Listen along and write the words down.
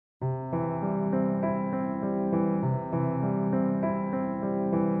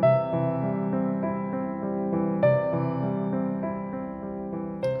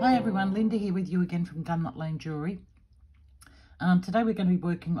Hi everyone, Linda here with you again from Gunlock Lane Jewellery. Today we're going to be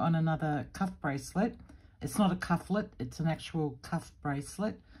working on another cuff bracelet. It's not a cufflet, it's an actual cuff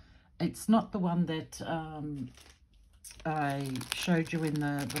bracelet. It's not the one that I showed you in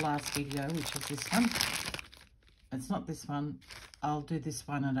the last video, which is this one. It's not this one. I'll do this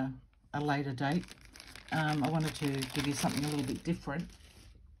one at a later date. I wanted to give you something a little bit different.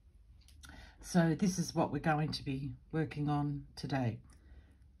 So this is what we're going to be working on today.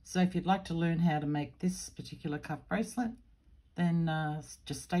 So if you'd like to learn how to make this particular cuff bracelet, then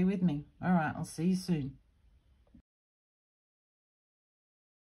just stay with me. All right, I'll see you soon.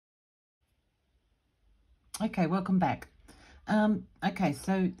 Okay, welcome back. Okay,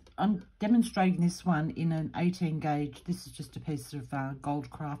 so I'm demonstrating this one in an 18 gauge. This is just a piece of gold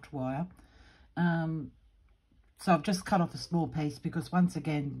craft wire. So I've just cut off a small piece because once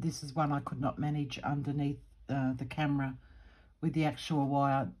again, this is one I could not manage underneath the camera with the actual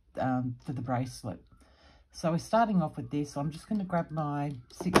wire for the bracelet. So we're starting off with this. I'm just going to grab my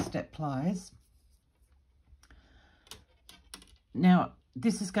 6-step pliers. Now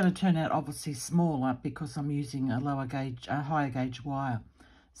this is going to turn out obviously smaller because I'm using a higher gauge wire.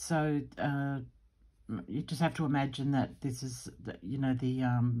 So you just have to imagine that this is the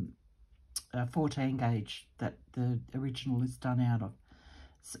 14 gauge that the original is done out of.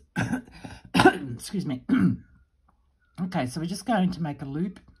 So, excuse me. Okay, so we're just going to make a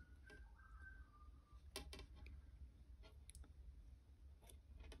loop.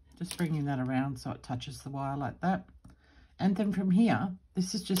 Just bringing that around so it touches the wire like that. And then from here,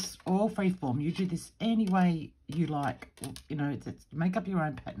 this is just all freeform. You do this any way you like. You know, make up your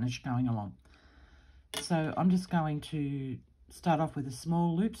own pattern as you're going along. So I'm just going to start off with a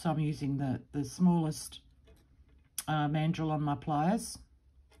small loop. So I'm using the smallest mandrel on my pliers.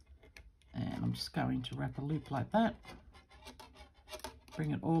 And I'm just going to wrap a loop like that.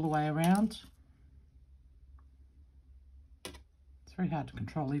 Bring it all the way around. It's very hard to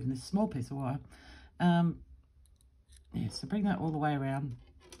control even this small piece of wire. Yeah, so bring that all the way around.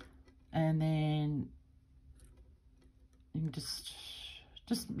 And then you can just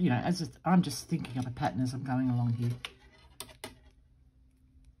you know, I'm just thinking of a pattern as I'm going along here.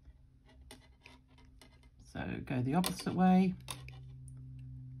 So go the opposite way.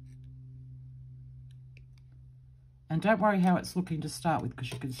 And don't worry how it's looking to start with, because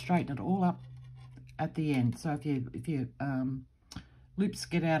you can straighten it all up at the end. So if your loops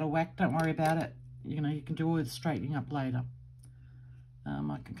get out of whack, don't worry about it. You know, you can do all the straightening up later.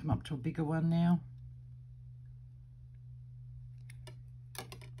 I can come up to a bigger one now.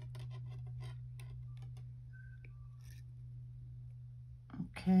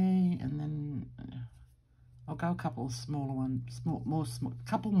 Okay, and then I'll go a couple of smaller ones,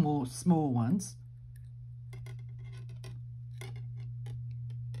 couple more small ones.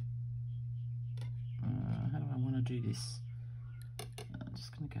 How do I want to do this? I'm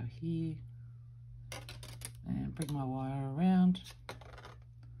just going to go here and bring my wire around.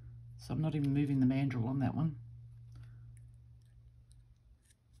 So I'm not even moving the mandrel on that one.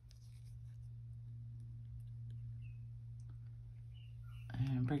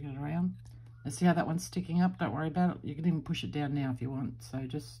 And bring it around. And see how that one's sticking up? Don't worry about it. You can even push it down now if you want. So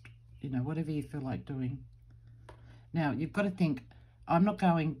just, you know, whatever you feel like doing. Now, you've got to think, I'm not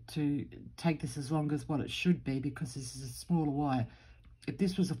going to take this as long as what it should be because this is a smaller wire. If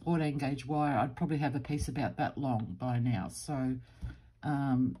this was a 14 gauge wire, I'd probably have a piece about that long by now. So,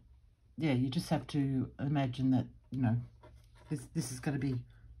 yeah, you just have to imagine that, you know, this is going to be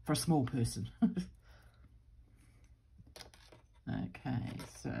for a small person. Okay,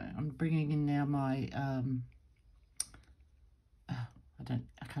 so I'm bringing in now my, I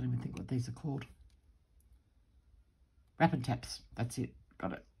can't even think what these are called. Wrap and taps, that's it,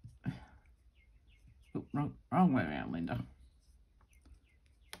 got it. Oop, wrong way around, Linda.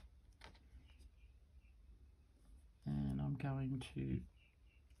 And I'm going to,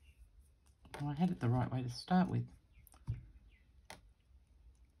 well, I had it the right way to start with.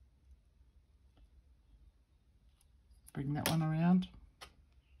 Bring that one around.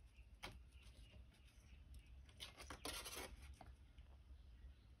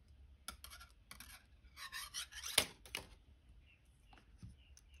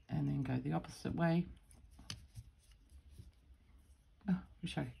 And then go the opposite way. Oh,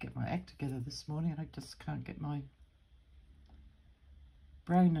 wish I could get my act together this morning. I just can't get my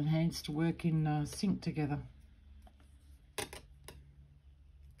brain and hands to work in sync together.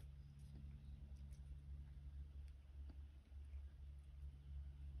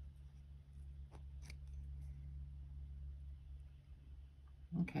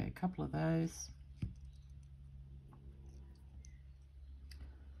 Okay, a couple of those.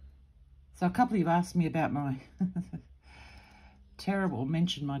 So a couple of you asked me about my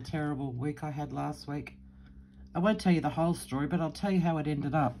mentioned my terrible week I had last week. I won't tell you the whole story, but I'll tell you how it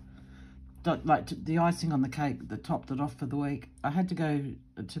ended up. Like the icing on the cake that topped it off for the week. I had to go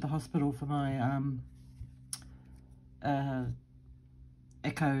to the hospital for my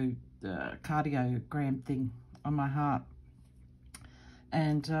cardiogram thing on my heart.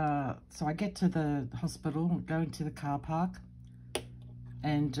 And so I get to the hospital, go into the car park,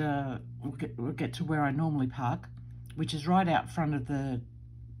 and we'll get to where I normally park, which is right out front of the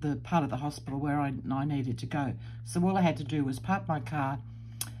part of the hospital where I needed to go. So all I had to do was park my car,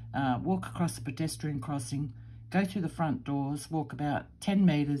 walk across the pedestrian crossing, go through the front doors, walk about 10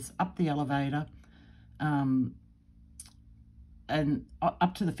 metres up the elevator, and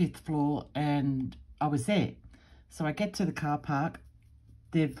up to the 5th floor, and I was there. So I get to the car park.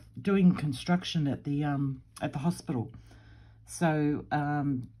 They're doing construction at the hospital. So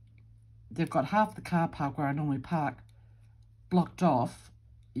they've got half the car park where I normally park blocked off.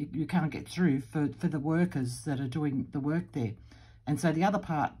 You can't get through for the workers that are doing the work there. And so the other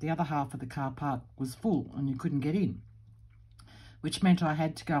half of the car park was full and you couldn't get in, which meant I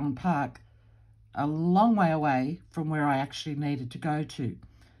had to go and park a long way away from where I actually needed to go to.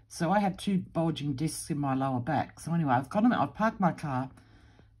 So I have 2 bulging discs in my lower back. So anyway, I've parked my car,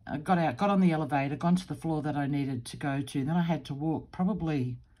 I got out, got on the elevator, gone to the floor that I needed to go to. Then I had to walk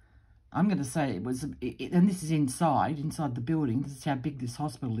probably, I'm going to say it was, and this is inside the building. This is how big this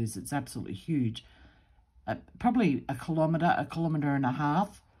hospital is. It's absolutely huge. Probably a kilometre and a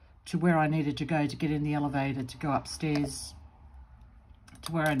half to where I needed to go to get in the elevator to go upstairs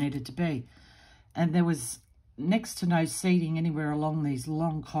to where I needed to be. And there was next to no seating anywhere along these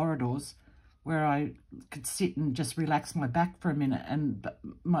long corridors where I could sit and just relax my back for a minute. And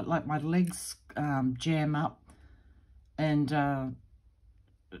my legs jam up. And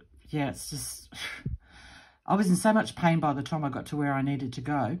yeah, it's just, I was in so much pain by the time I got to where I needed to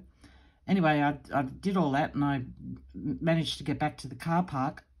go. Anyway, I did all that and I managed to get back to the car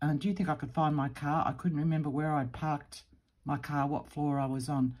park. And do you think I could find my car? I couldn't remember where I'd parked my car, what floor I was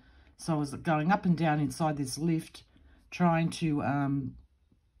on. So I was going up and down inside this lift, trying to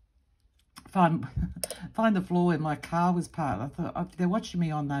find the floor where my car was parked. I thought, if they're watching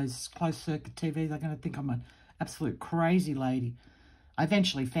me on those closed circuit TV, they're going to think I'm an absolute crazy lady. I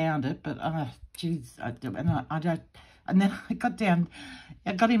eventually found it, but geez, and then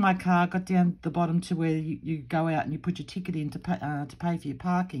I got in my car, got down the bottom to where you go out and you put your ticket in to pay for your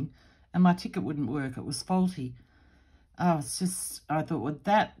parking, and my ticket wouldn't work. It was faulty. I thought, well,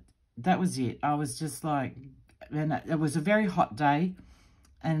 that was it. I was just like, and it was a very hot day,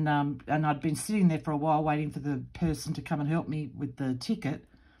 and I'd been sitting there for a while waiting for the person to come and help me with the ticket,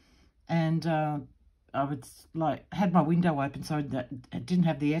 and I was like, had my window open, so I didn't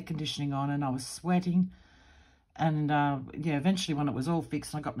have the air conditioning on, and I was sweating. And yeah, eventually when it was all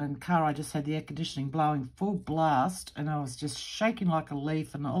fixed and I got in the car, I just had the air conditioning blowing full blast, and I was just shaking like a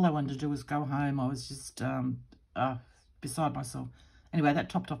leaf, and all I wanted to do was go home. I was just beside myself. Anyway, that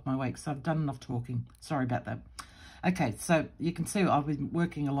topped off my week, so I've done enough talking. Sorry about that. Okay, so you can see I've been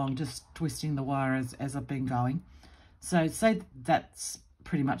working along, just twisting the wire as I've been going. So say that's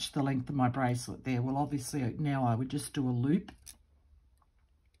pretty much the length of my bracelet there. Well, obviously now I would just do a loop.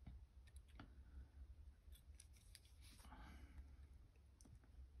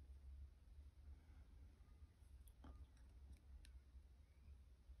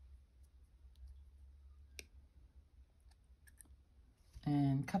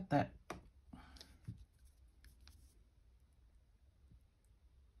 And cut that.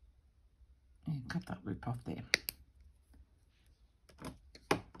 And cut that loop off there.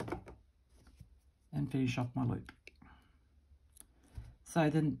 And finish off my loop. So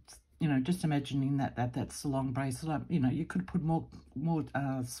then, you know, just imagining that's a long bracelet. You know, you could put more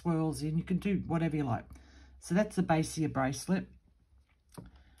swirls in. You can do whatever you like. So that's the base of your bracelet.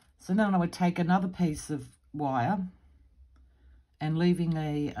 So now I would take another piece of wire and leaving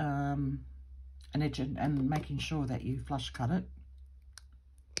an edge and making sure that you flush cut it.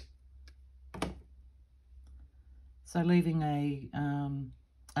 So leaving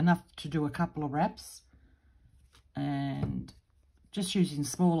enough to do a couple of wraps, and just using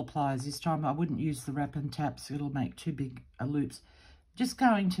smaller pliers this time. I wouldn't use the wrap and taps, it'll make too big loops. Just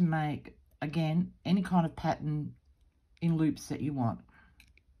going to make, again, any kind of pattern in loops that you want.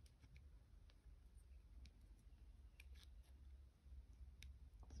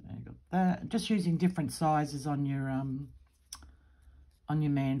 So you got that. Just using different sizes on your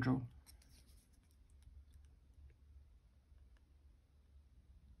mandrel.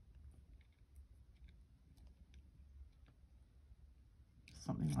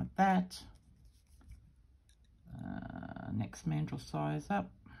 Something like that. Next mandrel size up.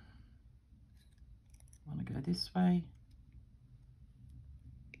 I want to go this way.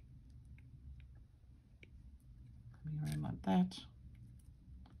 Coming around like that.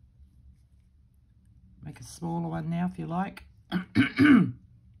 Make a smaller one now if you like. I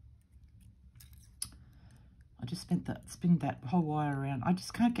just spin that whole wire around. I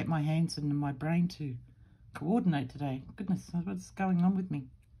just can't get my hands and my brain to coordinate today. Goodness, what's going on with me?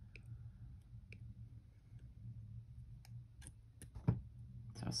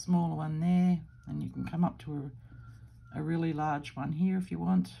 So a smaller one there, and you can come up to a really large one here if you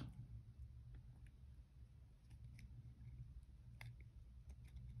want.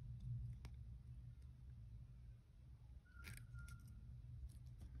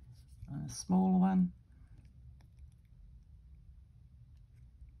 A smaller one.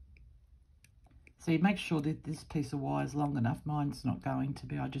 So you make sure that this piece of wire is long enough. Mine's not going to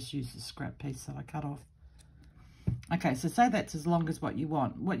be. I just use the scrap piece that I cut off. Okay, so say that's as long as what you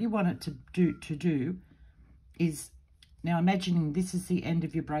want. What you want it to do is, now imagining this is the end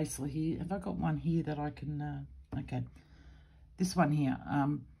of your bracelet here. Have I got one here that I can, okay, this one here.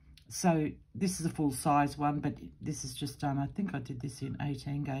 So this is a full size one, but this is just done, I think I did this in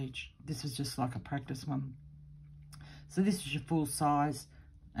 18 gauge. This was just like a practice one. So this is your full size,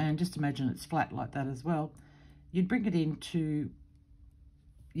 and just imagine it's flat like that as well. You'd bring it into,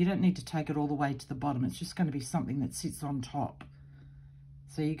 you don't need to take it all the way to the bottom. It's just going to be something that sits on top.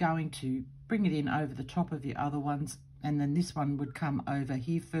 So you're going to bring it in over the top of your other ones, and then this one would come over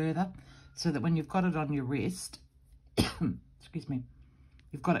here further, so that when you've got it on your wrist, excuse me,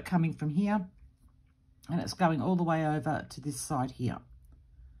 you've got it coming from here, and it's going all the way over to this side here.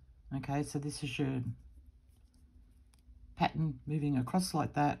 Okay, so this is your pattern moving across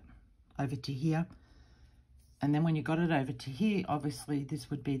like that over to here. And then when you got it over to here, obviously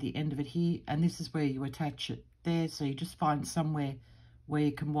this would be the end of it here, and this is where you attach it there. So you just find somewhere where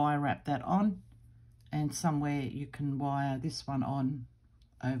you can wire wrap that on, and somewhere you can wire this one on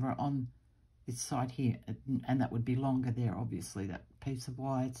over on this side here, and that would be longer there, obviously, that piece of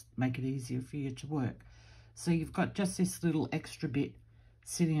wire to make it easier for you to work. So you've got just this little extra bit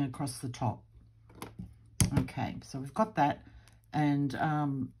sitting across the top. Okay, so we've got that, and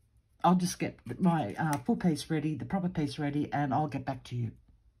I'll just get my full piece ready, the proper piece ready, and I'll get back to you.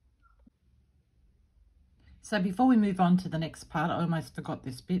 So before we move on to the next part, I almost forgot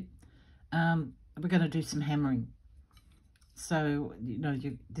this bit. We're going to do some hammering. So, you know,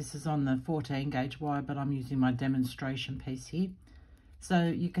 this is on the 14 gauge wire, but I'm using my demonstration piece here. So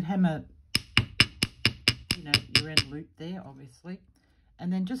you can hammer, you know, your end loop there, obviously.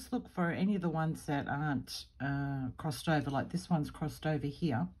 And then just look for any of the ones that aren't crossed over, like this one's crossed over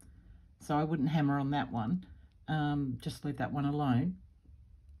here. So I wouldn't hammer on that one. Just leave that one alone.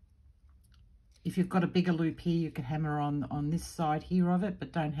 If you've got a bigger loop here, you can hammer on this side here of it,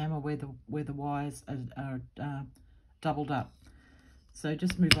 but don't hammer where the wires are doubled up. So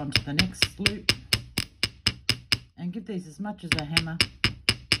just move on to the next loop and give these as much as a hammer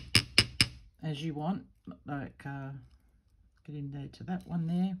as you want. Like get in there to that one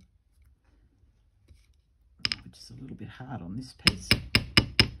there, which is a little bit hard on this piece.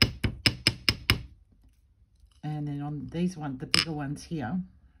 And then on these ones, the bigger ones here,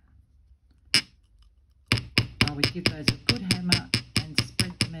 I would give those a good hammer and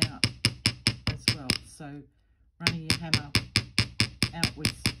spread them out as well. So running your hammer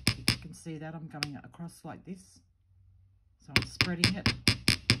outwards, if you can see that, I'm going across like this. So I'm spreading it.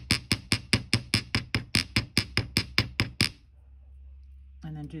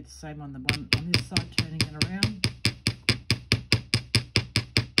 And then do the same on the one on this side, turning it around.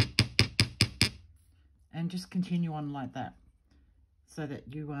 And just continue on like that, so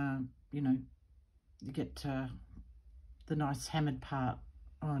that you, you know, you get the nice hammered part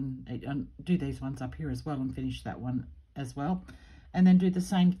on, and do these ones up here as well and finish that one as well. And then do the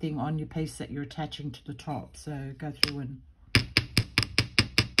same thing on your piece that you're attaching to the top. So go through and,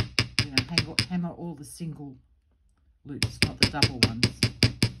 you know, hammer all the single loops, not the double ones.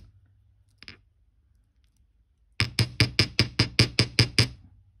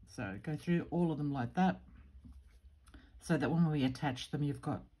 So go through all of them like that, so that when we attach them, you've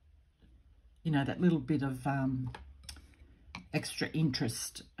got, you know, that little bit of extra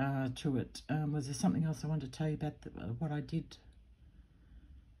interest to it. Was there something else I wanted to tell you about what I did?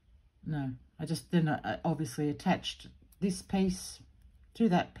 No, I just then obviously attached this piece to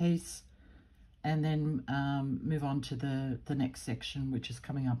that piece, and then move on to the next section, which is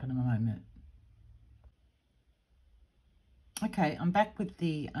coming up in a moment. Okay, I'm back with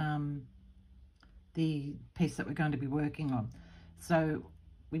the piece that we're going to be working on. So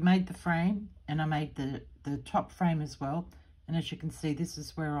we made the frame, and I made the the top frame as well. And as you can see, this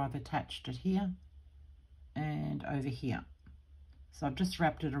is where I've attached it here and over here. So I've just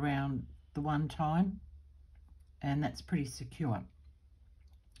wrapped it around the one time, and that's pretty secure.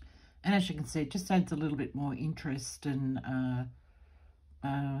 And as you can see, it just adds a little bit more interest and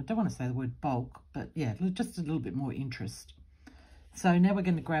I don't want to say the word bulk, but yeah, just a little bit more interest. So now we're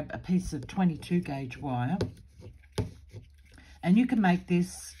going to grab a piece of 22 gauge wire, and you can make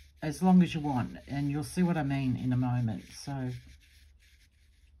this as long as you want, and you'll see what I mean in a moment. So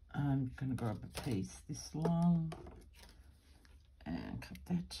I'm going to grab a piece this long and cut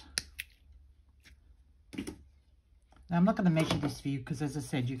that. Now I'm not going to measure this for you because, as I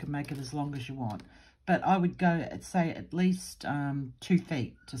said, you can make it as long as you want. But I would go, say, at least 2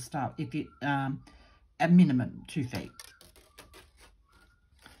 feet to start, if you, a minimum 2 feet.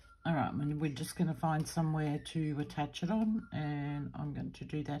 All right, and we're just going to find somewhere to attach it on, and I'm going to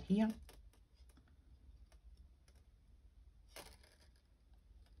do that here.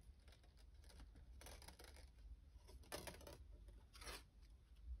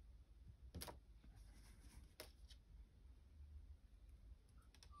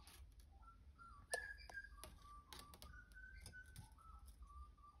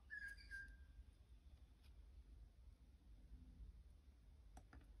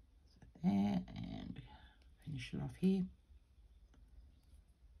 There, and finish it off here.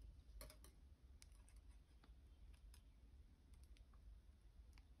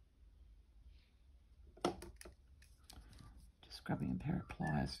 Just grabbing a pair of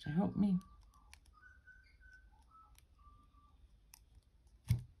pliers to help me.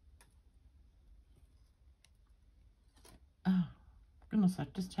 Oh, goodness, I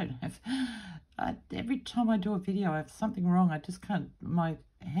just don't have... every time I do a video, I have something wrong. I just can't... My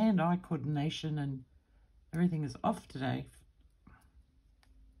hand-eye coordination and everything is off today.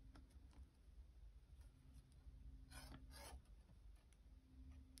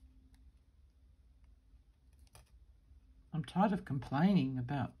 I'm tired of complaining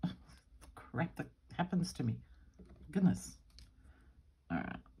about crap that happens to me. Goodness. All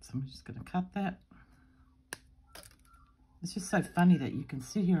right, so I'm just going to cut that. It's just so funny that you can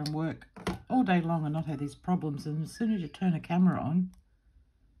sit here and work all day long and not have these problems, and as soon as you turn a camera on,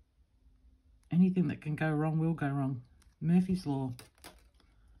 anything that can go wrong will go wrong. Murphy's Law.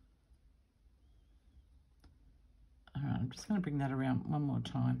 All right, I'm just going to bring that around one more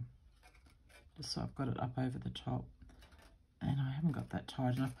time, just so I've got it up over the top. And I haven't got that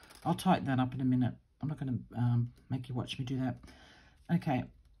tight enough. I'll tighten that up in a minute. I'm not going to make you watch me do that. Okay.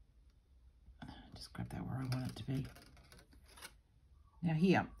 Just grab that where I want it to be. Now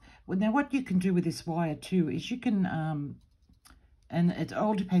here. Well, now what you can do with this wire too is you can, and it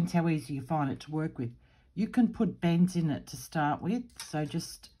all depends how easy you find it to work with. You can put bends in it to start with. So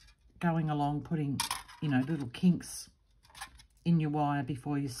just going along, putting, you know, little kinks in your wire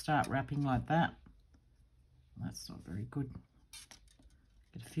before you start wrapping like that. That's not very good.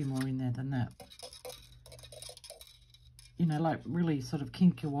 Get a few more in there than that. You know, like really sort of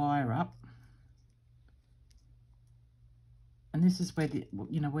kink your wire up. And this is where the,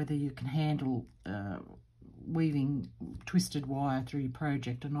 you know, whether you can handle weaving twisted wire through your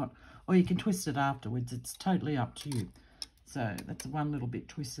project or not, or you can twist it afterwards. It's totally up to you. So that's one little bit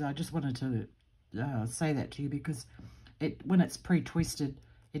twisted. I just wanted to say that to you because when it's pre-twisted,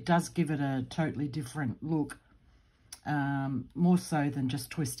 it does give it a totally different look. More so than just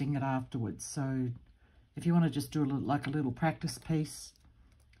twisting it afterwards. So if you want to just do like a little practice piece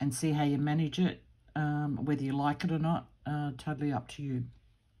and see how you manage it, whether you like it or not, totally up to you.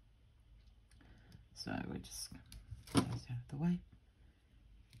 So we just get those out of the way.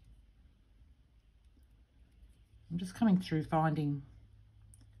 I'm just coming through finding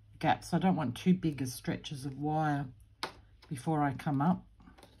gaps. I don't want too big as stretches of wire before I come up.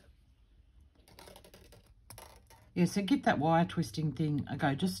 Yeah, so get that wire twisting thing a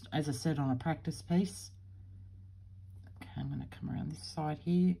go, just as I said, on a practice piece. Okay, I'm going to come around this side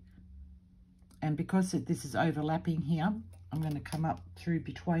here. And because this is overlapping here, I'm going to come up through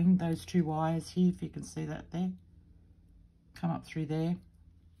between those two wires here, if you can see that there. Come up through there.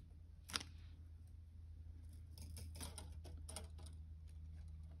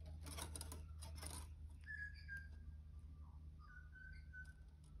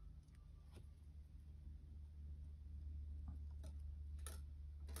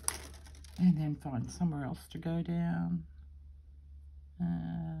 And then find somewhere else to go down.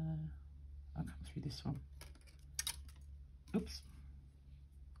 I'll come through this one. Oops.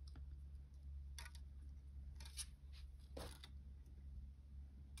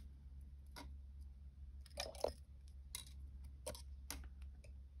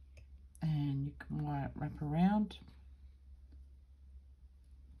 And you can wrap wrap around.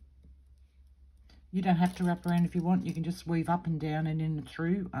 You don't have to wrap around if you want. You can just weave up and down and in and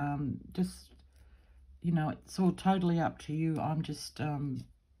through. Just, you know, it's all totally up to you. I'm just, you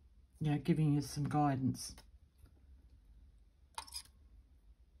know, giving you some guidance.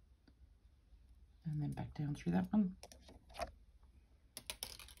 And then back down through that one.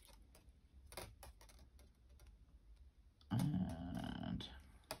 And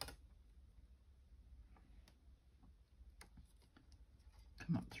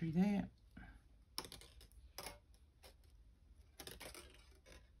come up through there.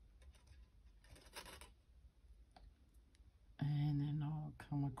 And then I'll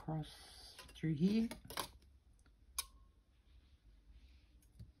come across through here.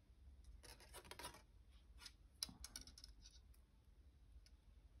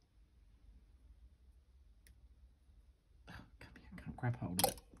 Oh, come here, I can't grab hold of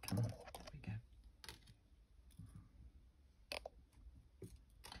it. Come on, there we go.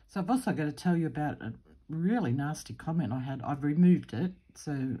 So I've also got to tell you about a really nasty comment I had. I've removed it,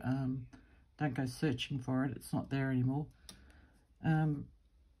 so don't go searching for it. It's not there anymore.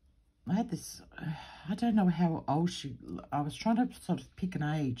 I had this, I don't know how old I was trying to sort of pick an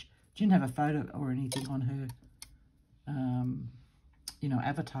age. She didn't have a photo or anything on her, you know,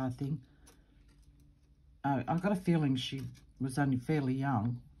 avatar thing. I got a feeling she was only fairly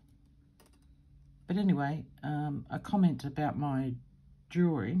young. But anyway, a comment about my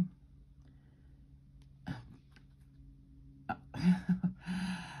jewellery.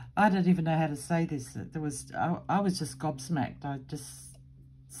 I don't even know how to say this. I was just gobsmacked. I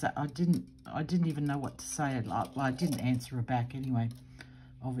didn't even know what to say. Well, I didn't answer her back anyway.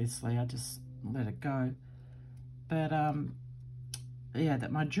 Obviously, I just let it go. But yeah,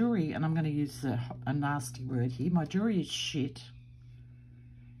 that my jewellery, and I'm going to use a nasty word here. My jewellery is shit,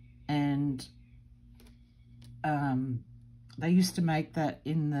 and they used to make that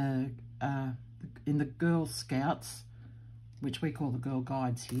in the Girl Scouts, which we call the Girl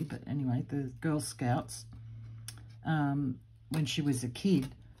Guides here, but anyway, the Girl Scouts, when she was a kid,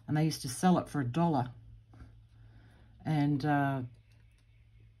 and they used to sell it for $1. And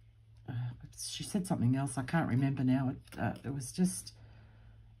she said something else, I can't remember now. It was just,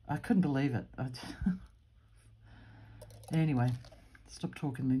 I couldn't believe it. Anyway, stop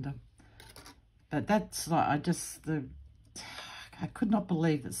talking, Linda. But that's like, I could not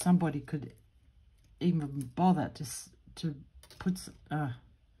believe that somebody could even bother to put, it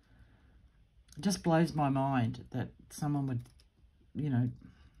just blows my mind that someone would, you know,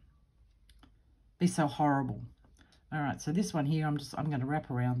 be so horrible. All right, so this one here, I'm going to wrap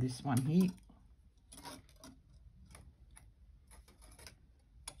around this one here.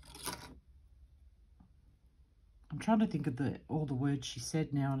 I'm trying to think of all the words she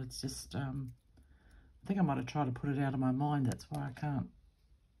said now, and it's just, I think I might have tried to put it out of my mind. That's why I can't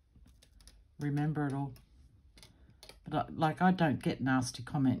remember it all. But I don't get nasty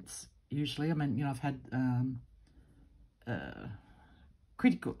comments usually. I mean, you know, I've had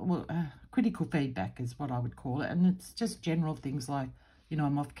critical feedback is what I would call it, and it's just general things like, you know,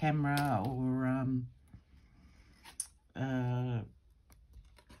 I'm off camera, or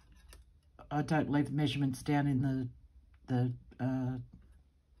I don't leave measurements down in the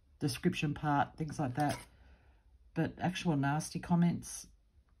description part, things like that. But actual nasty comments,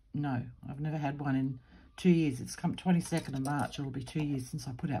 no, I've never had one in 2 years. It's come 22nd of March. It'll be 2 years since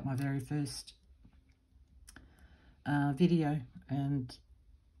I put out my very first video, and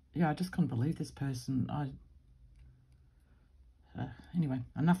yeah, I just couldn't believe this person. Anyway,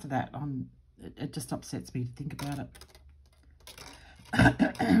 enough of that. It just upsets me to think about it.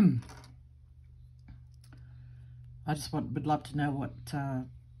 I just would love to know what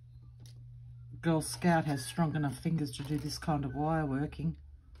Girl Scout has strong enough fingers to do this kind of wire working,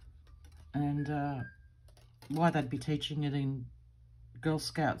 and why they'd be teaching it in Girl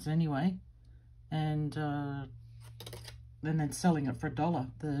Scouts anyway, and then selling it for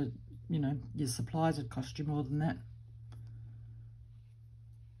 $1. You know, your supplies would cost you more than that.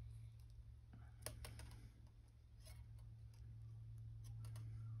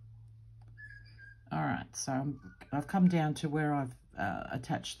 All right, so I've come down to where I've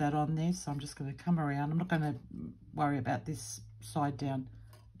attached that on there, so I'm just going to come around. I'm not going to worry about this side down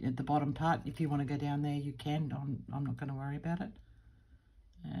at the bottom part. If you want to go down there, you can. I'm not going to worry about it.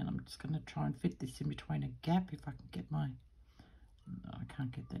 And I'm just going to try and fit this in between a gap if I can get my... No, I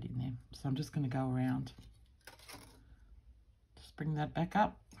can't get that in there. So I'm just going to go around. Just bring that back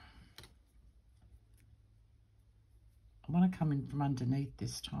up. I want to come in from underneath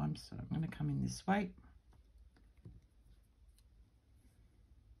this time, so I'm going to come in this way.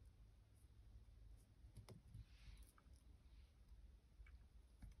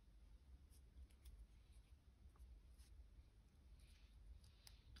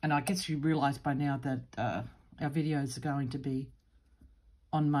 And I guess you realise by now that our videos are going to be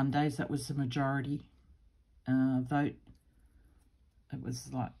on Mondays. That was the majority vote. It was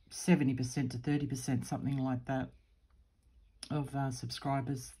like 70% to 30%, something like that, of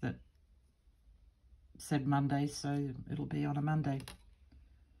subscribers that said Monday, so it'll be on a Monday.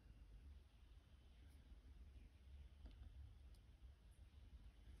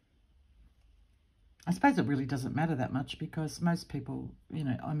 I suppose it really doesn't matter that much because most people, you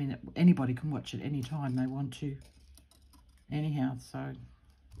know, I mean, anybody can watch it any time they want to anyhow. So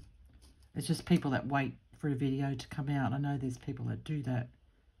it's just people that wait for a video to come out. I know there's people that do that.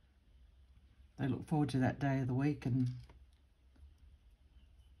 They look forward to that day of the week.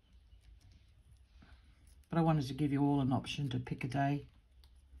 But I wanted to give you all an option to pick a day.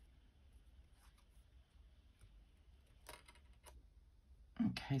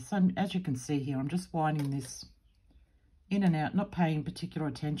 Okay, so as you can see here, I'm just winding this in and out, not paying particular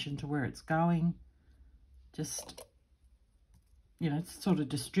attention to where it's going. Just, you know, sort of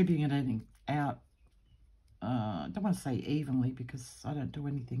distributing it out. I don't want to say evenly because I don't do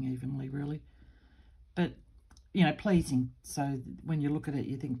anything evenly really. But, you know, pleasing. So when you look at it,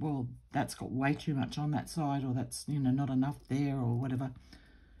 you think, well, that's got way too much on that side, or that's, you know, not enough there, or whatever.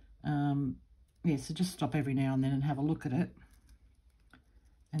 Yeah, so just stop every now and then and have a look at it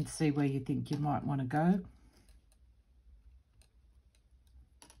and see where you think you might want to go.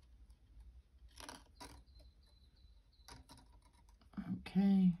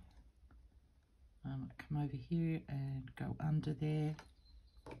 Okay. Come over here and go under there.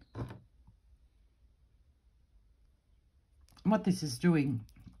 What this is doing,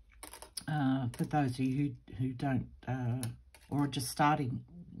 for those of you who don't, or are just starting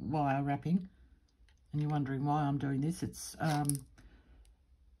wire wrapping, and you're wondering why I'm doing this,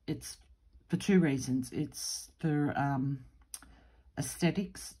 it's for two reasons. It's for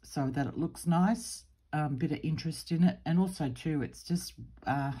aesthetics, so that it looks nice, bit of interest in it, and also too, it's just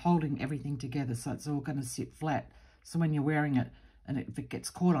holding everything together, so it's all going to sit flat. So when you're wearing it, and if it gets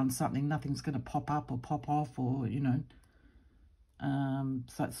caught on something, nothing's going to pop up or pop off, or, you know.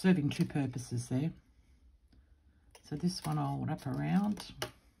 So it's serving two purposes there. So this one I'll wrap around,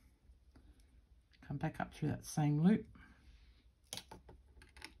 come back up through that same loop.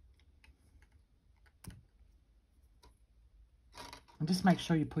 And just make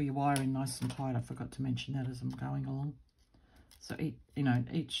sure you pull your wire in nice and tight. I forgot to mention that as I'm going along. So, you know,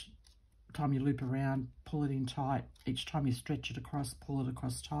 each time you loop around, pull it in tight. Each time you stretch it across, pull it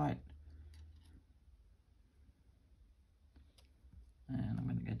across tight. And I'm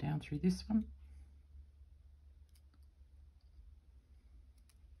going to go down through this one.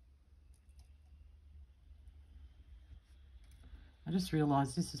 I just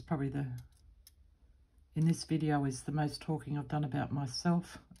realised this is probably in this video is the most talking I've done about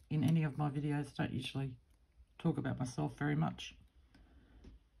myself in any of my videos. I don't usually talk about myself very much.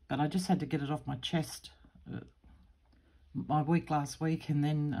 But I just had to get it off my chest. My week last week, and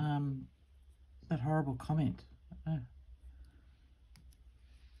then that horrible comment.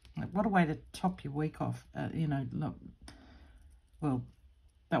 What a way to top your week off. You know, look, well,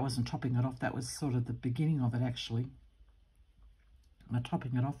 that wasn't topping it off. That was sort of the beginning of it, actually. My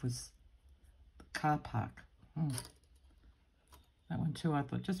topping it off was the car park. That one too, I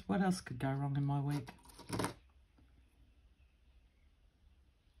thought, just what else could go wrong in my week?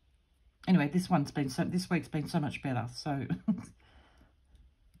 Anyway, this week's been so much better, so...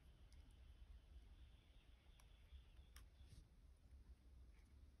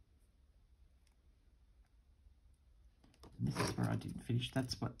 This is where I didn't finish.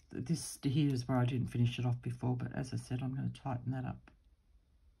 This here is where I didn't finish it off before, but as I said, I'm going to tighten that up.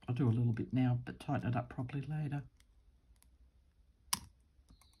 I'll do a little bit now, but tighten it up properly later.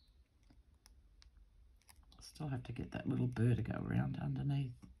 Still have to get that little burr to go around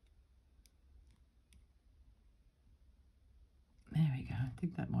underneath. There we go. I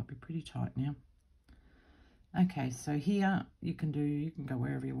think that might be pretty tight now. Okay, so here you can go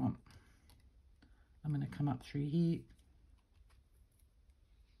wherever you want. I'm going to come up through here.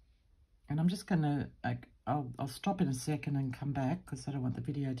 And I'm just going to, I'll stop in a second and come back because I don't want the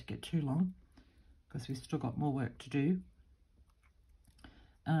video to get too long because we've still got more work to do.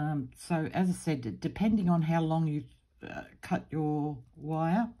 So as I said, depending on how long you cut your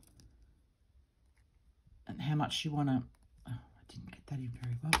wire and how much you want to, oh, I didn't get that in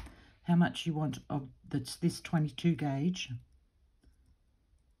very well, how much you want of this 22 gauge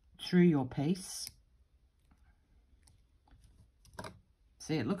through your piece.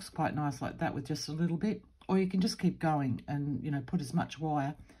 See, it looks quite nice like that with just a little bit. Or you can just keep going and, you know, put as much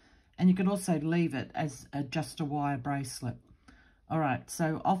wire. And you can also leave it as just a wire bracelet. All right,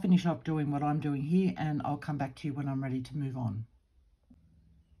 so I'll finish off doing what I'm doing here, and I'll come back to you when I'm ready to move on.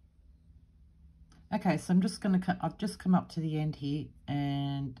 Okay, so I've just come up to the end here,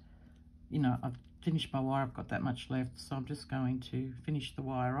 and, you know, I've finished my wire. I've got that much left, so I'm just going to finish the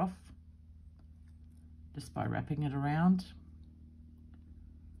wire off just by wrapping it around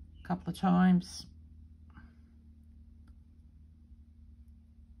a couple of times.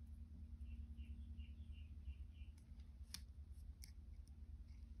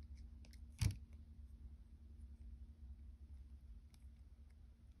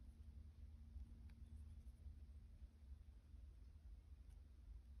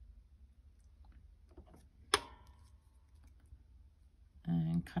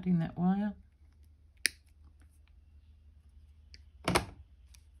 And cutting that wire.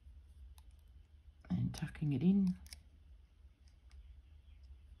 And tucking it in.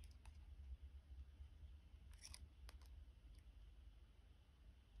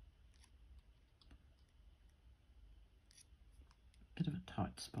 Bit of a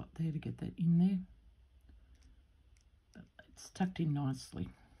tight spot there to get that in there. But it's tucked in nicely.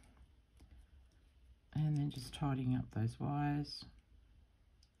 And then just tidying up those wires.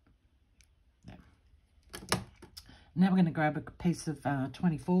 There. Now we're going to grab a piece of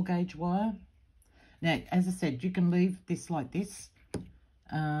 24 gauge wire. Now, as I said, you can leave this like this,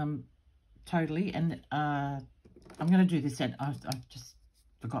 totally. And I'm going to do this, and I just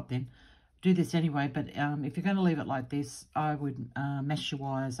forgot then. Do this anyway, but if you're going to leave it like this, I would mesh your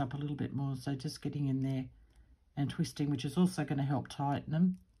wires up a little bit more. So just getting in there and twisting, which is also going to help tighten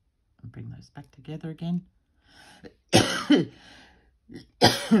them. And bring those back together again.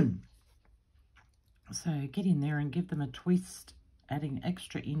 So get in there and give them a twist, adding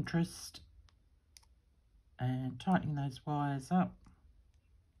extra interest and tightening those wires up.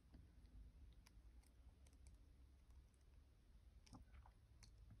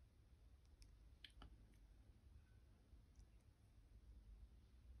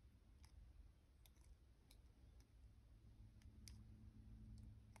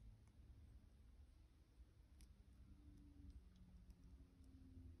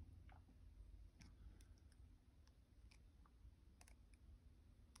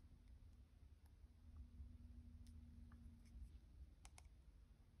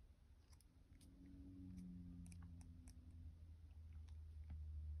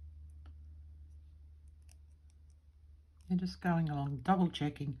 And just going along, double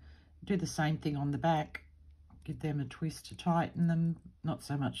checking. Do the same thing on the back. Give them a twist to tighten them. Not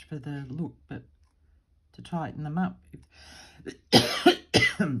so much for the look, but to tighten them up.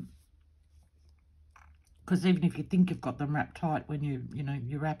 Because even if you think you've got them wrapped tight when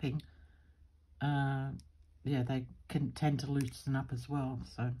you're wrapping, yeah, they can tend to loosen up as well.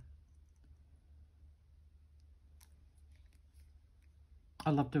 So I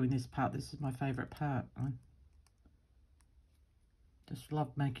love doing this part. This is my favourite part. I just love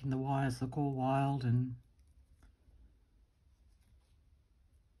making the wires look all wild. And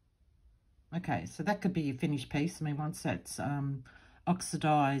okay, so that could be your finished piece. I mean, once that's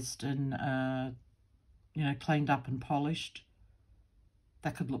oxidized and cleaned up and polished,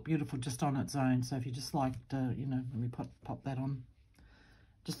 that could look beautiful just on its own. So if you just like to, let me pop that on,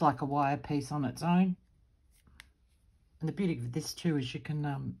 just like a wire piece on its own. And the beauty of this too is you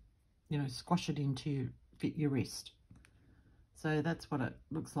can squash it into fit your wrist. So that's what it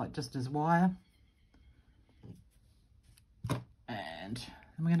looks like just as wire. And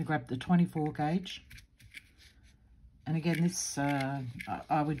I'm going to grab the 24 gauge. And again, this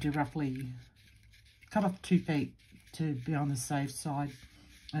I would do roughly cut off 2 feet to be on the safe side.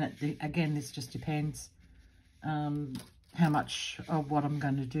 And again, this just depends how much of what I'm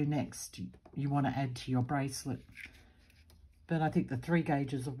going to do next you want to add to your bracelet. But I think the 3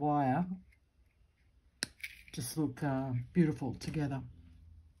 gauges of wire just look beautiful together.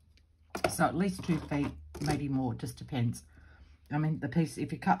 So at least 2 feet, maybe more, just depends. I mean, the piece,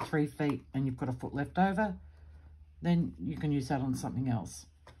 if you cut 3 feet and you've got a foot left over, then you can use that on something else.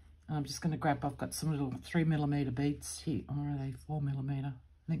 And I'm just going to grab, I've got some little 3mm beads here. Or are they 4mm? I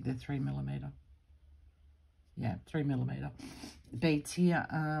think they're 3mm. Yeah, 3mm beads here.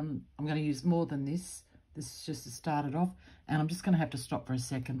 I'm going to use more than this. This is just to start it off. And I'm just going to have to stop for a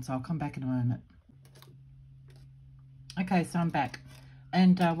second, so I'll come back in a moment. Okay, so I'm back.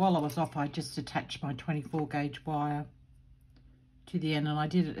 And while I was off, I just attached my 24 gauge wire to the end. And I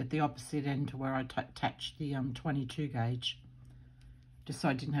did it at the opposite end to where I attached the 22 gauge. Just so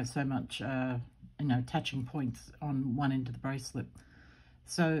I didn't have so much, attaching points on one end of the bracelet.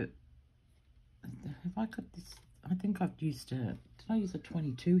 So, have I got this? I think I've used did I use a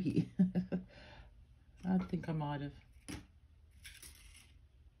 22 here? I think I might have.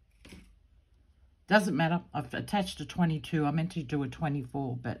 Doesn't matter. I've attached a 22. I meant to do a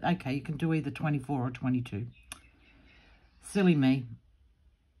 24, but okay, you can do either 24 or 22. Silly me.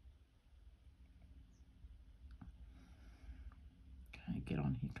 Okay, get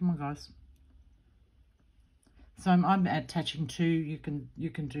on here. Come on, guys. So I'm attaching 2. You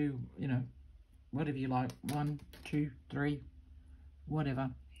can do, you know, whatever you like. 1, 2, 3, whatever.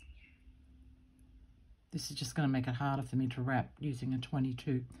 This is just going to make it harder for me to wrap using a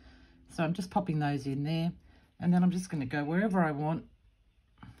 22. So I'm just popping those in there. And then I'm just going to go wherever I want.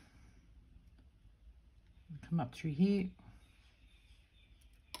 Come up through here.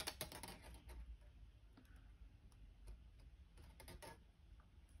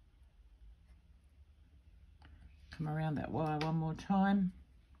 Come around that wire one more time.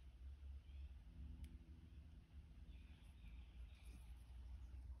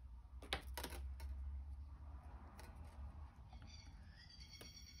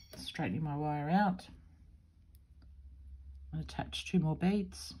 Straightening my wire out. And attach 2 more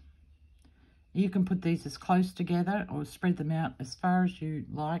beads. You can put these as close together or spread them out as far as you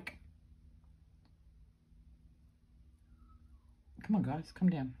like. Come on, guys, come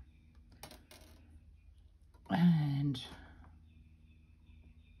down. And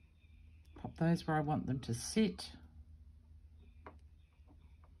pop those where I want them to sit.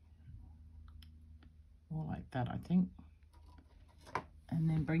 More like that, I think. And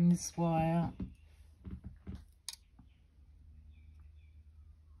then bring this wire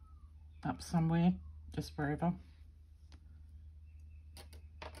up somewhere, just wherever.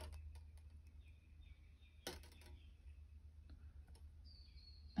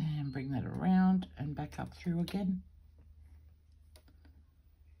 And bring that around and back up through again.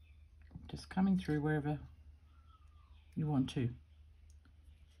 Just coming through wherever you want to.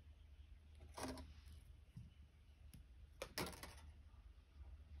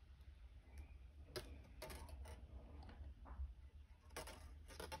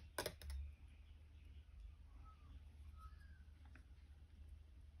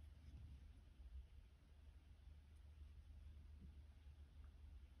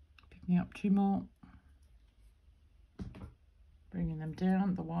 Picking up 2 more, bringing them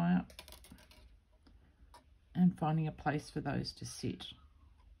down the wire and finding a place for those to sit.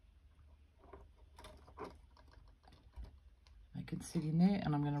 They can sit in there,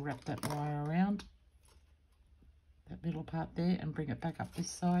 and I'm going to wrap that wire around that middle part there and bring it back up this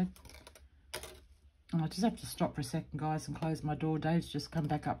side. And I just have to stop for a second, guys, and close my door. Dave's just come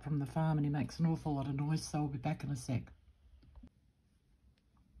back up from the farm and he makes an awful lot of noise, so I'll be back in a sec.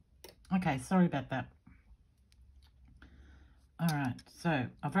 Okay, sorry about that. All right, so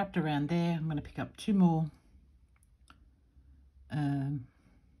I've wrapped around there. I'm going to pick up 2 more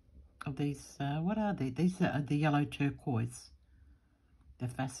of these. What are they? These are the yellow turquoise. They're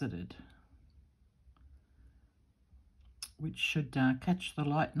faceted, which should catch the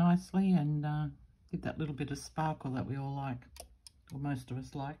light nicely and give that little bit of sparkle that we all like, or most of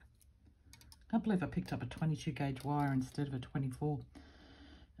us like. Can't believe I picked up a 22 gauge wire instead of a 24.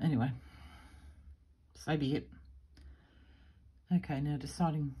 Anyway, so be it. Okay, now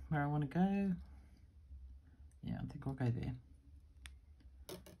deciding where I want to go. Yeah, I think I'll go there.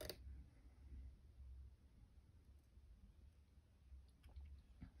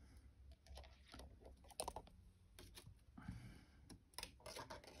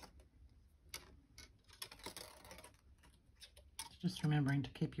 Just remembering to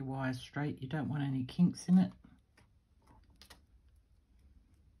keep your wires straight. You don't want any kinks in it.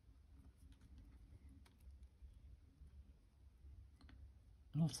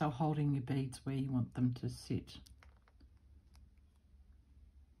 And also holding your beads where you want them to sit.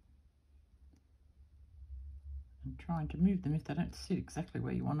 And trying to move them if they don't sit exactly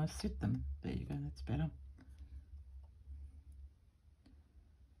where you want to sit them. There you go, that's better.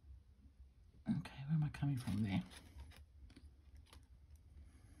 Okay, where am I coming from there?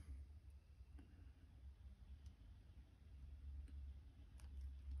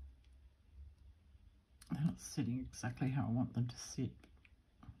 They're not sitting exactly how I want them to sit.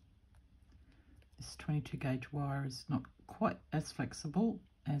 This 22 gauge wire is not quite as flexible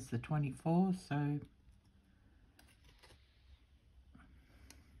as the 24, so okay,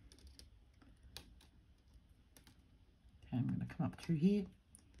 I'm going to come up through here.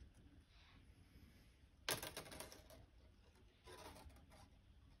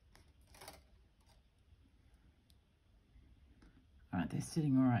 All right, they're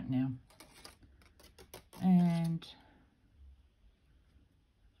sitting all right now. And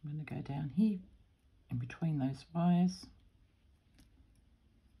I'm going to go down here in between those wires.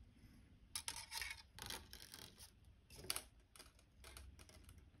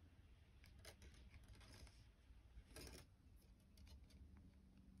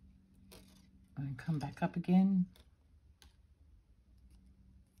 And come back up again.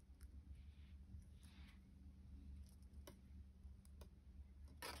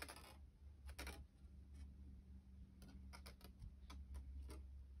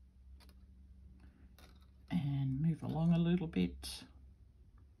 And move along a little bit.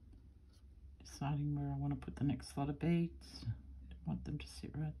 Deciding where I want to put the next lot of beads. I want them to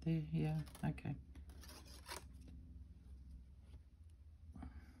sit right there. Yeah, okay.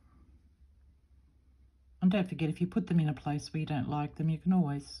 And don't forget, if you put them in a place where you don't like them, you can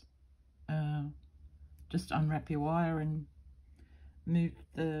always just unwrap your wire and move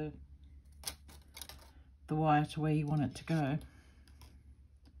the wire to where you want it to go. Let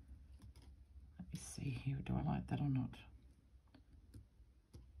me see here, do I like that or not?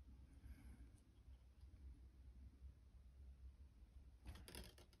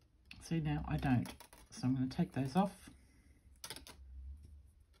 See, now I don't. So I'm going to take those off.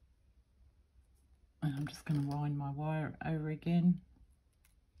 And I'm just going to wind my wire over again.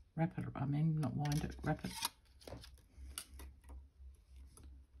 Wrap it, I mean, not wind it, wrap it.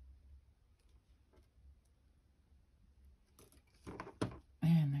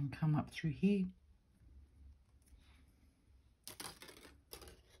 And then come up through here.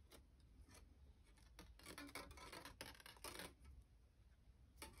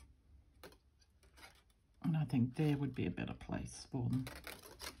 And I think there would be a better place for them.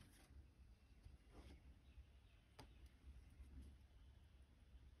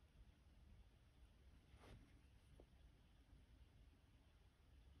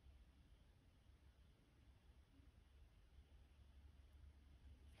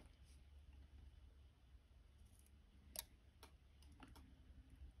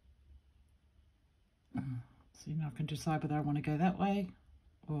 See, now I can decide whether I want to go that way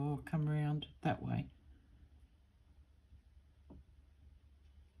or come around that way.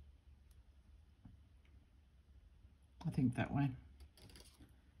 I think that way.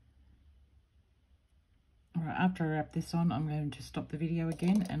 All right, after I wrap this on, I'm going to stop the video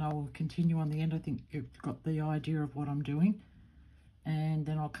again and I will continue on the end. I think you've got the idea of what I'm doing. And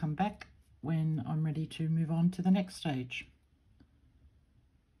then I'll come back when I'm ready to move on to the next stage.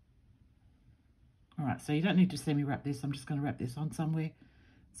 All right, so you don't need to see me wrap this. I'm just going to wrap this on somewhere.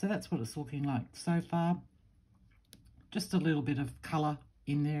 So that's what it's looking like so far. Just a little bit of colour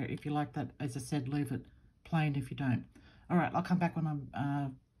in there if you like that. As I said, leave it plain if you don't. All right, I'll come back when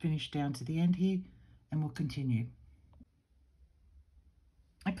I'm finished down to the end here and we'll continue.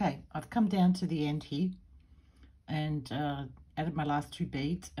 Okay, I've come down to the end here and added my last 2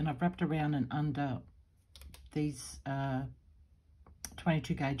 beads, and I've wrapped around and under these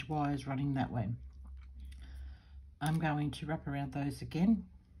 22 gauge wires running that way. I'm going to wrap around those again.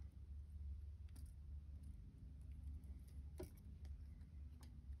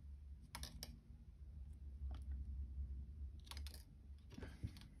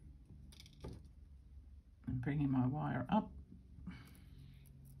 And bringing my wire up.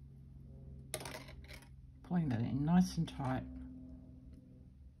 Pulling that in nice and tight.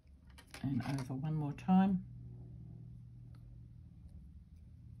 And over one more time.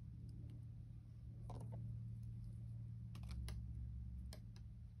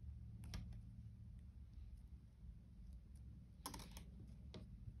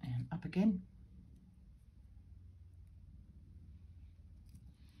 Up again.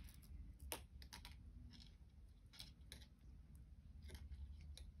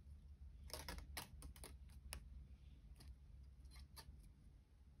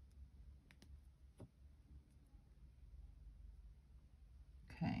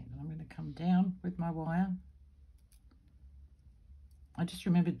 Okay, I'm going to come down with my wire. I just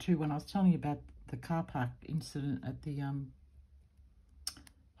remembered too when I was telling you about the car park incident at the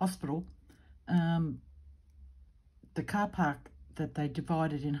hospital, the car park that they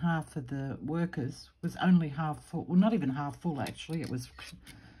divided in half for the workers was only half full. Well, not even half full actually. It was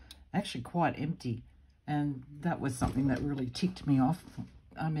actually quite empty, and that was something that really ticked me off.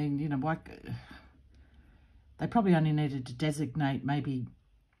 I mean, you know, like they probably only needed to designate maybe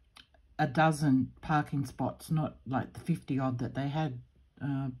a dozen parking spots, not like the 50 odd that they had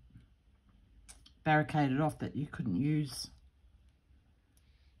barricaded off that you couldn't use.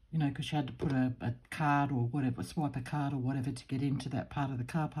 You know, because you had to put a card or whatever, swipe a card or whatever to get into that part of the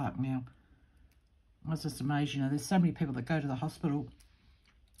car park now. I was just amazed, you know, there's so many people that go to the hospital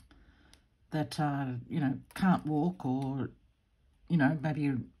that, you know, can't walk, or, you know,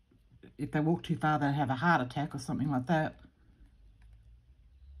 maybe if they walk too far, they have a heart attack or something like that.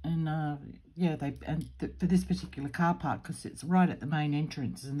 And, yeah, for this particular car park, because it's right at the main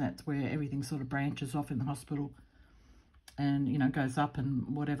entrance, and that's where everything sort of branches off in the hospital. And, you know, goes up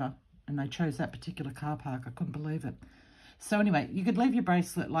and whatever. and they chose that particular car park. I couldn't believe it. So anyway, you could leave your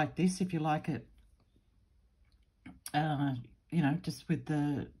bracelet like this if you like it, you know, just with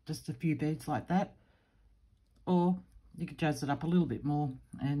just a few beads like that. Or you could jazz it up a little bit more,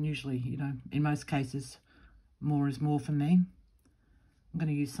 and usually, you know, in most cases, more is more for me. I'm going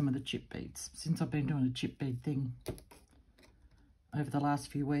to use some of the chip beads, since I've been doing a chip bead thing over the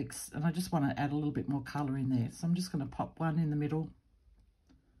last few weeks, and I just want to add a little bit more colour in there. So I'm just going to pop one in the middle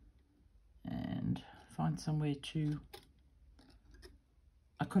and find somewhere to...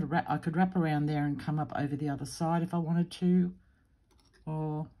 I could wrap around there and come up over the other side if I wanted to,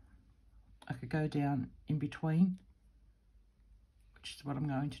 or I could go down in between, which is what I'm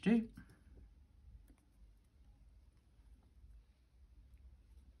going to do.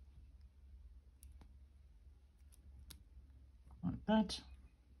 Like that.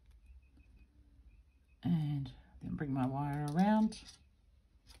 And then bring my wire around.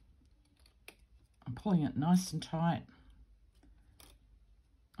 I'm pulling it nice and tight.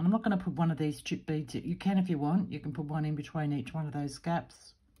 And I'm not going to put one of these chip beads. You can if you want. You can put one in between each one of those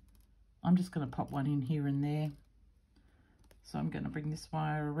gaps. I'm just going to pop one in here and there. So I'm going to bring this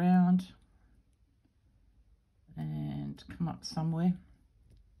wire around and come up somewhere.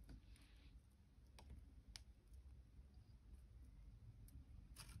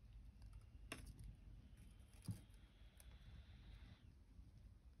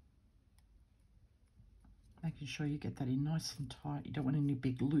 Making sure you get that in nice and tight. You don't want any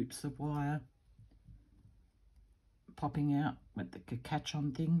big loops of wire popping out that could catch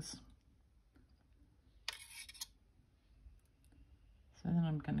on things. So then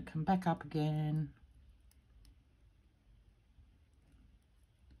I'm going to come back up again.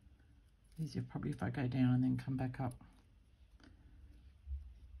 Easier probably if I go down and then come back up.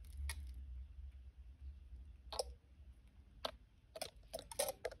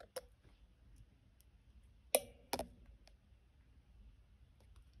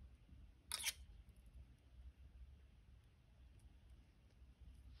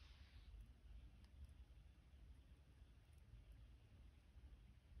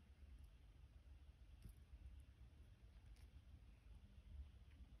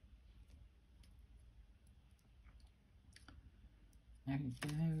 There we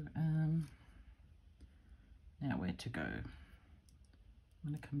go. Now where to go? I'm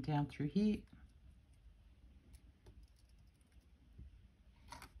going to come down through here.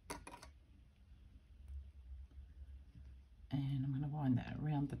 And I'm going to wind that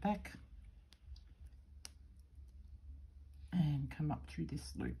around the back. And come up through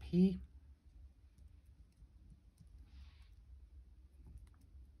this loop here.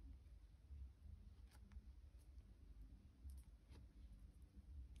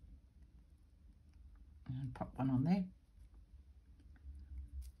 And pop one on there.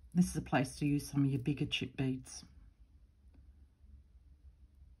 This is a place to use some of your bigger chip beads.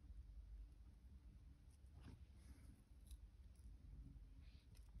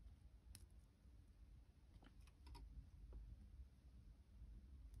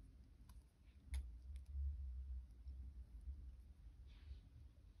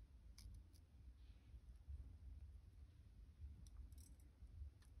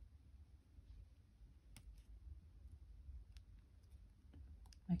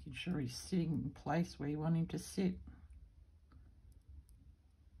 Making sure he's sitting in place where you want him to sit.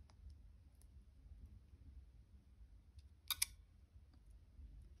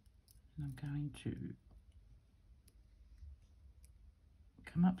 And I'm going to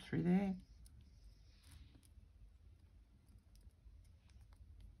come up through there.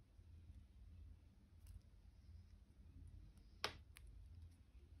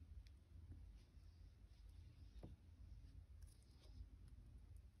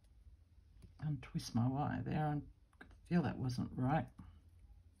 Untwist my wire there. I feel that wasn't right.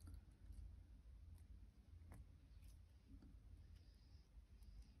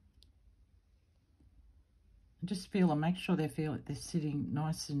 And just feel and make sure they're sitting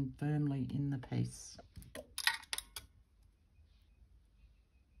nice and firmly in the piece. I'm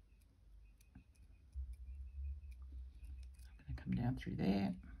going to come down through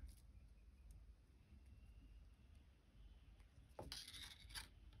there.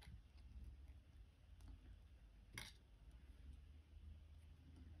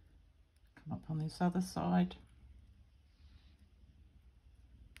 Come up on this other side.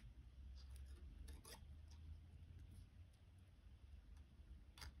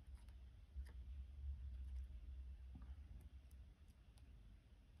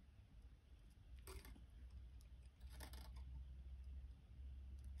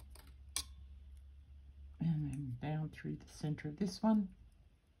 And then down through the center of this one.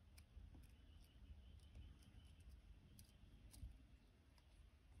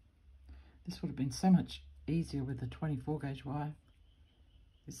 This would have been so much easier with the 24 gauge wire.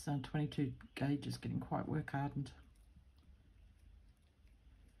 This 22 gauge is getting quite work hardened.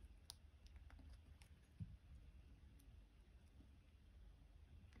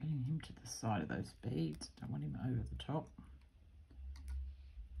 Getting him to the side of those beads. Don't want him over the top.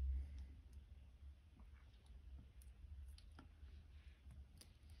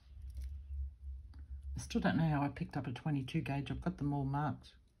 I still don't know how I picked up a 22 gauge. I've got them all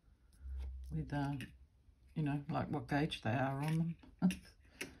marked with, you know, like what gauge they are on them.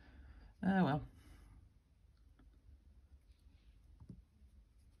 Oh well.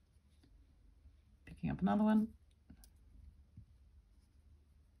 Picking up another one.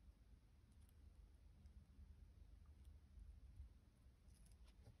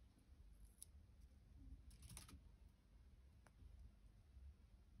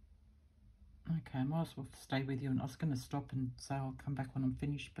 Okay, I might as well stay with you, and I was going to stop and say I'll come back when I'm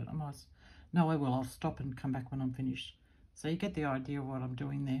finished, but I might, no I will, I'll stop and come back when I'm finished. So you get the idea of what I'm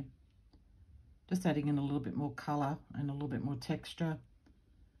doing there. Just adding in a little bit more colour and a little bit more texture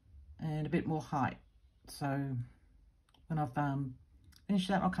and a bit more height. So when I've finished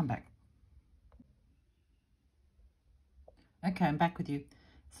that, I'll come back. Okay, I'm back with you.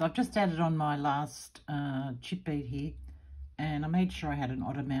 So I've just added on my last chip bead here, and I made sure I had an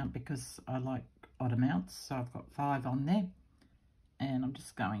odd amount because I like odd amounts. So I've got 5 on there, and I'm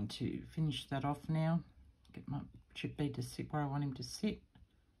just going to finish that off now. Get my chip bead to sit where I want him to sit,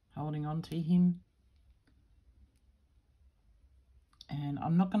 holding on to him. And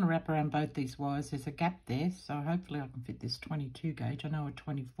I'm not going to wrap around both these wires. There's a gap there, so hopefully I can fit this 22 gauge. I know a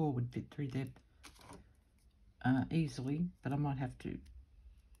 24 would fit through there easily, but I might have to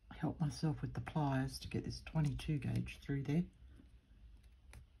help myself with the pliers to get this 22 gauge through there.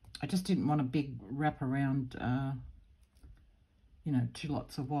 I just didn't want a big wrap around, you know, 2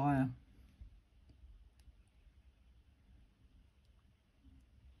 lots of wire.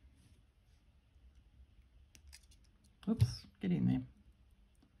 Oops, get in there.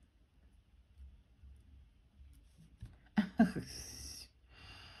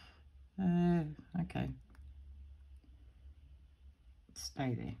 Okay.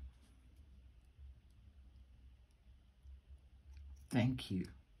 Stay there. Thank you.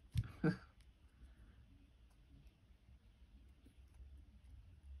 There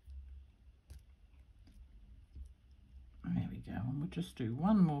we go. And we'll just do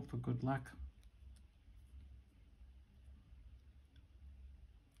one more for good luck.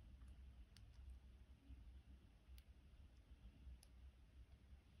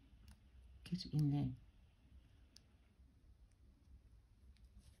 Get in there.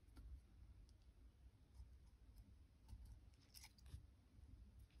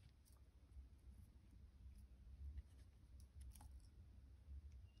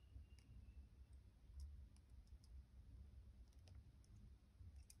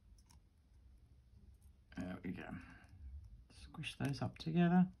 There we go. Squish those up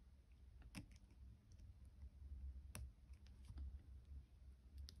together.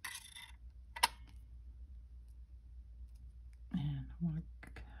 And I want to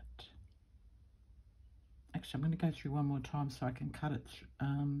cut. Actually, I'm going to go through one more time so I can cut it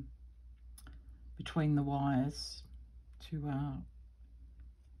between the wires to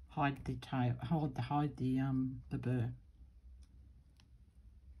hide the tail, hide the burr.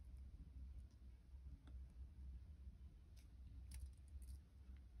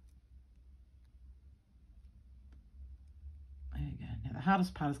 There you go. Now the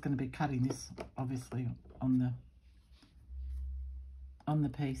hardest part is going to be cutting this, obviously, on the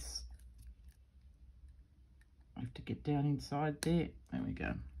piece. I have to get down inside there. There we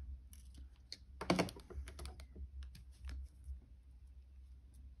go.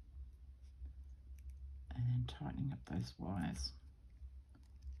 And then tightening up those wires.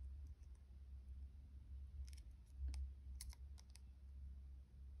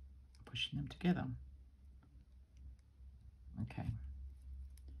 Pushing them together. Okay.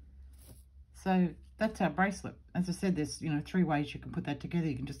 So that's our bracelet. As I said, there's, 3 ways you can put that together.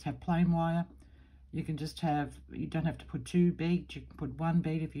 You can just have plain wire. You can just have, you don't have to put 2 beads. You can put 1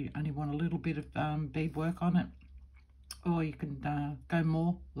 bead if you only want a little bit of bead work on it. Or you can go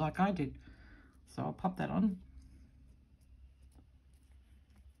more like I did. So I'll pop that on.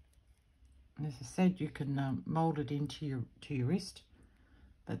 And as I said, you can mold it into your wrist.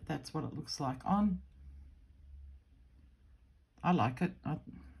 But that's what it looks like on. I like it.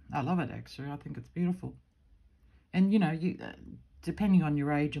 I love it, actually. I think it's beautiful. And, you depending on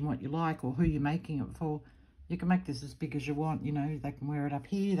your age and what you like or who you're making it for, you can make this as big as you want. They can wear it up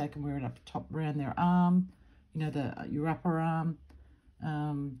here. They can wear it up top around their arm, your upper arm.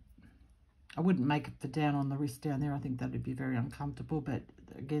 I wouldn't make it for down on the wrist down there. I think that would be very uncomfortable, but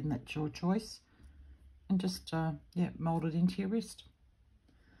again, that's your choice. And just, yeah, mould it into your wrist.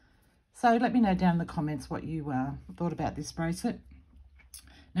 So let me know down in the comments what you thought about this bracelet.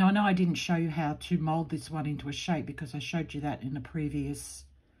 Now, I know I didn't show you how to mould this one into a shape because I showed you that in a previous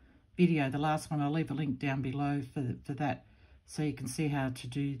video. The last one, I'll leave a link down below for that, so you can see how to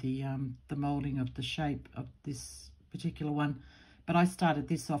do the moulding of the shape of this particular one. But I started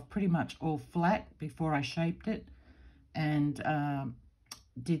this off pretty much all flat before I shaped it, and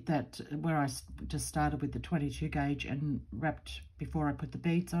did that where I just started with the 22 gauge and wrapped before I put the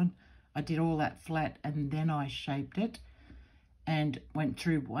beads on. I did all that flat and then I shaped it, and went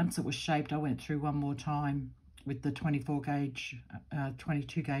through, once it was shaped, I went through one more time with the 24 gauge,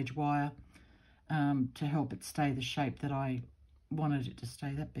 22 gauge wire to help it stay the shape that I wanted it to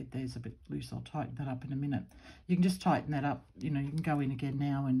stay. That bit there's a bit loose. I'll tighten that up in a minute. You can just tighten that up. You know, you can go in again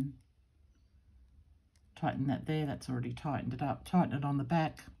now and tighten that there. That's already tightened it up. Tighten it on the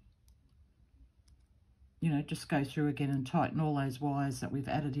back. You know, just go through again and tighten all those wires that we've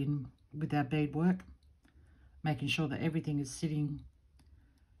added in with our beadwork, making sure that everything is sitting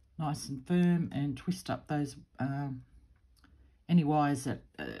nice and firm, and twist up those any wires that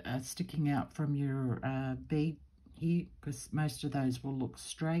are sticking out from your bead here, because most of those will look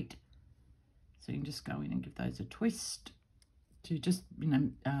straight. So you can just go in and give those a twist to just, you know,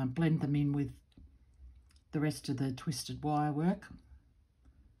 blend them in with the rest of the twisted wire work.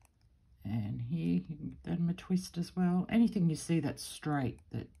 And here you can give them a twist as well. Anything you see that's straight,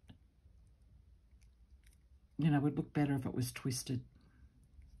 that, you know, would look better if it was twisted.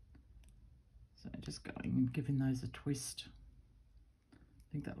 So just going and giving those a twist.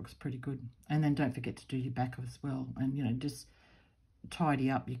 I think that looks pretty good. And then don't forget to do your back as well. And, you know, just tidy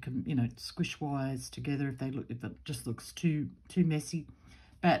up. You can, you know, squish wires together if it just looks too messy.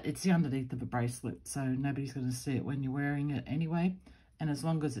 But it's the underneath of a bracelet, so nobody's going to see it when you're wearing it anyway. And as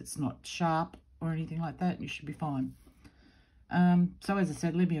long as it's not sharp or anything like that, you should be fine. So as I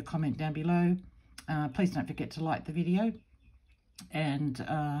said, leave me a comment down below. Please don't forget to like the video. And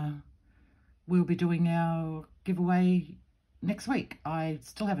we'll be doing our giveaway next week. I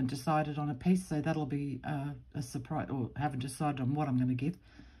still haven't decided on a piece, so that'll be a surprise, or haven't decided on what I'm going to give.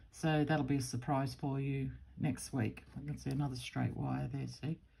 So that'll be a surprise for you next week. I can see another straight wire there,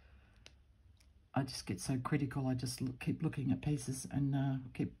 see? I just get so critical. I just keep looking at pieces and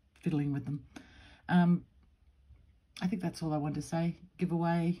keep fiddling with them. I think that's all I want to say.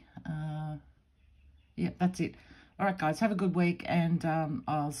 Giveaway. Yeah, that's it. All right, guys, have a good week, and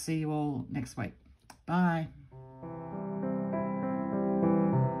I'll see you all next week. Bye.